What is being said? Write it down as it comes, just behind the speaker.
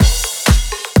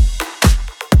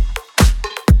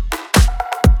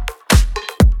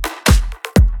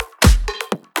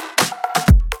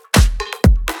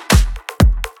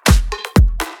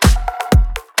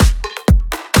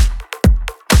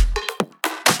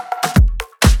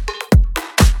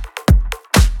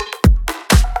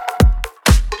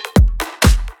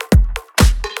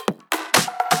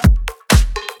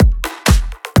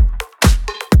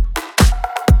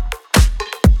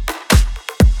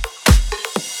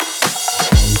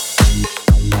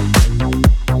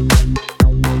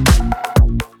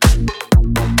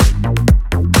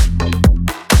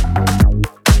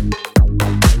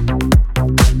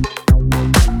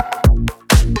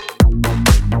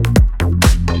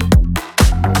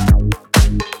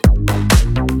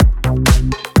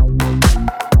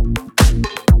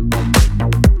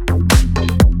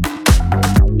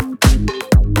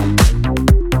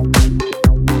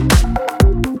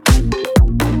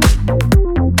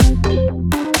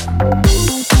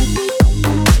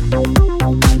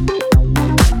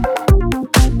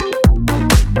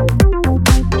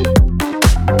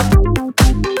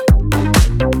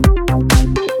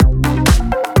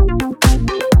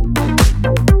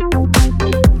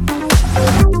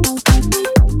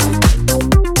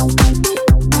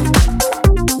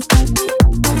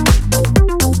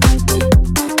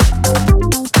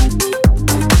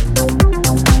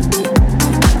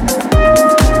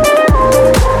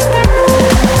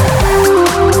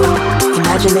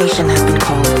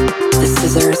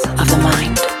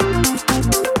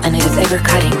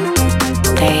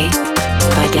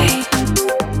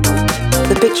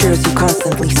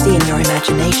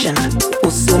imagination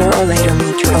will sooner or later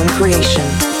meet your own creation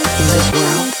in this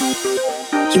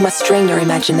world. You must train your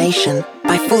imagination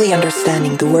by fully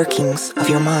understanding the workings of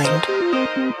your mind.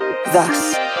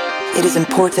 Thus, it is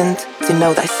important to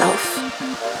know thyself,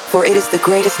 for it is the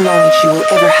greatest knowledge you will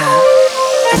ever have,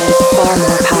 and it is far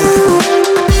more powerful.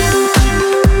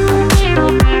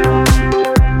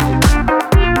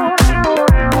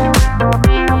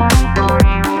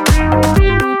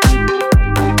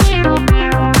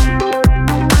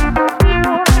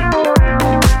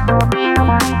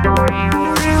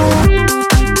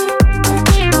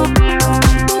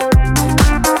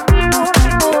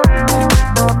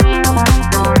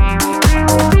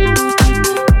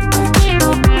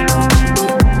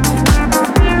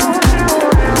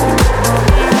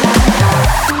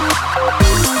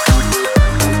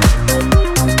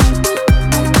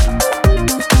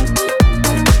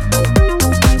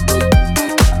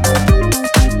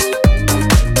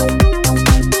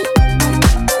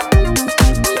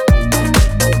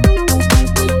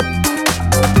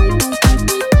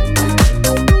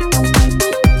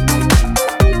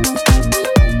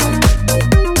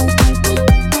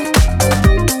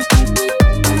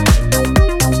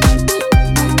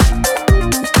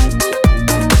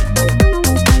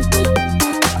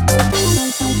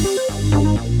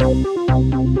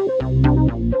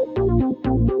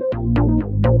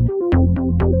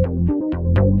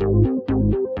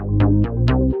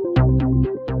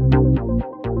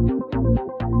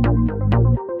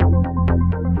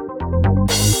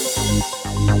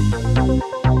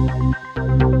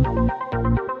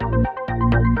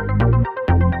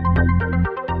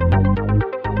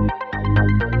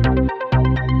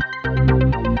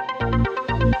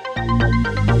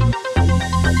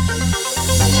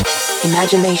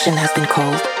 Imagination has been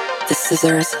called the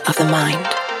scissors of the mind,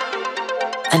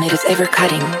 and it is ever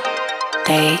cutting,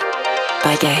 day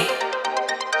by day.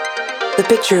 The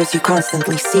pictures you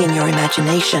constantly see in your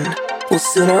imagination will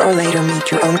sooner or later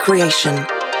meet your own creation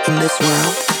in this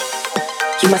world.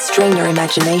 You must train your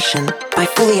imagination by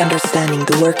fully understanding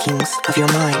the workings of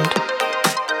your mind.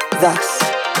 Thus,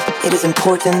 it is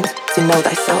important to know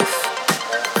thyself,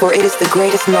 for it is the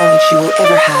greatest knowledge you will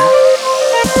ever have.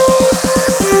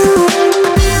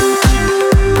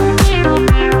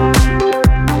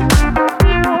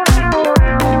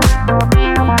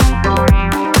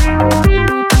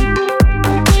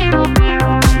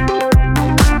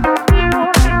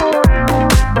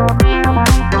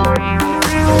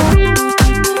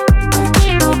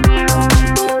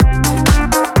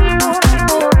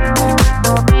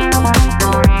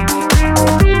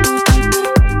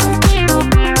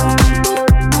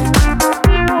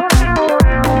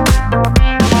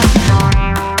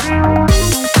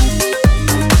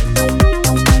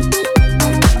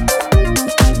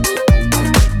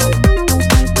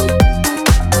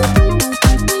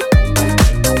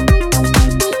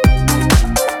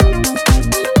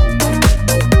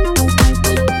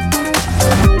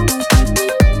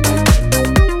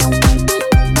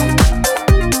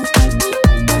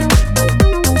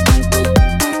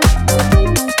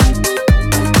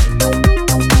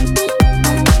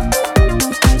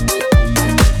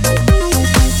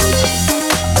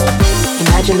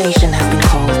 Imagination has been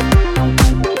called.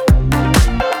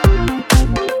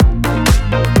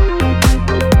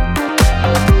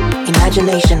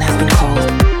 Imagination has been called.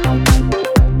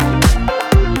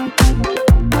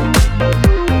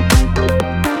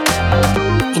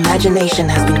 Imagination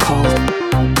has been called.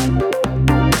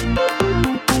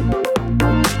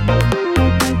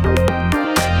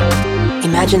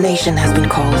 Imagination has been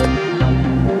called.